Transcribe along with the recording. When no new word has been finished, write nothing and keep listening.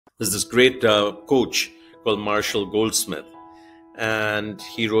There's this great coach called Marshall Goldsmith, and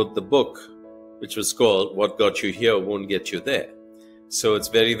he wrote the book, which was called What Got You Here Won't Get You There. So it's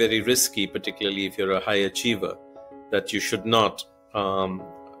very, very risky, particularly if you're a high achiever, that you should not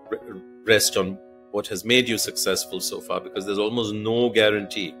rest on what has made you successful so far, because there's almost no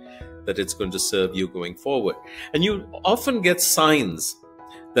guarantee that it's going to serve you going forward. And you often get signs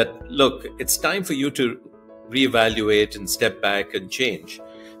that, look, it's time for you to reevaluate and step back and change.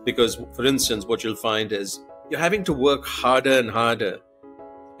 Because, for instance, what you'll find is you're having to work harder and harder,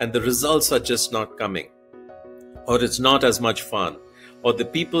 and the results are just not coming, or it's not as much fun, or the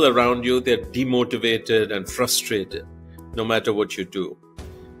people around you, they're demotivated and frustrated no matter what you do.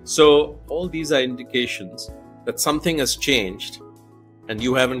 So all these are indications that something has changed and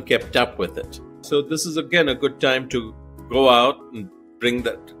you haven't kept up with it. So this is again a good time to go out and bring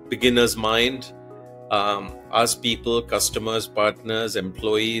that beginner's mind, ask people, customers, partners,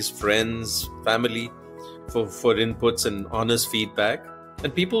 employees, friends, family for inputs and honest feedback.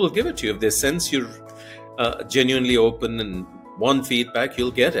 And people will give it to you. If they sense you're genuinely open and want feedback,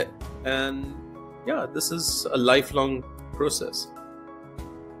 you'll get it. And yeah, this is a lifelong process.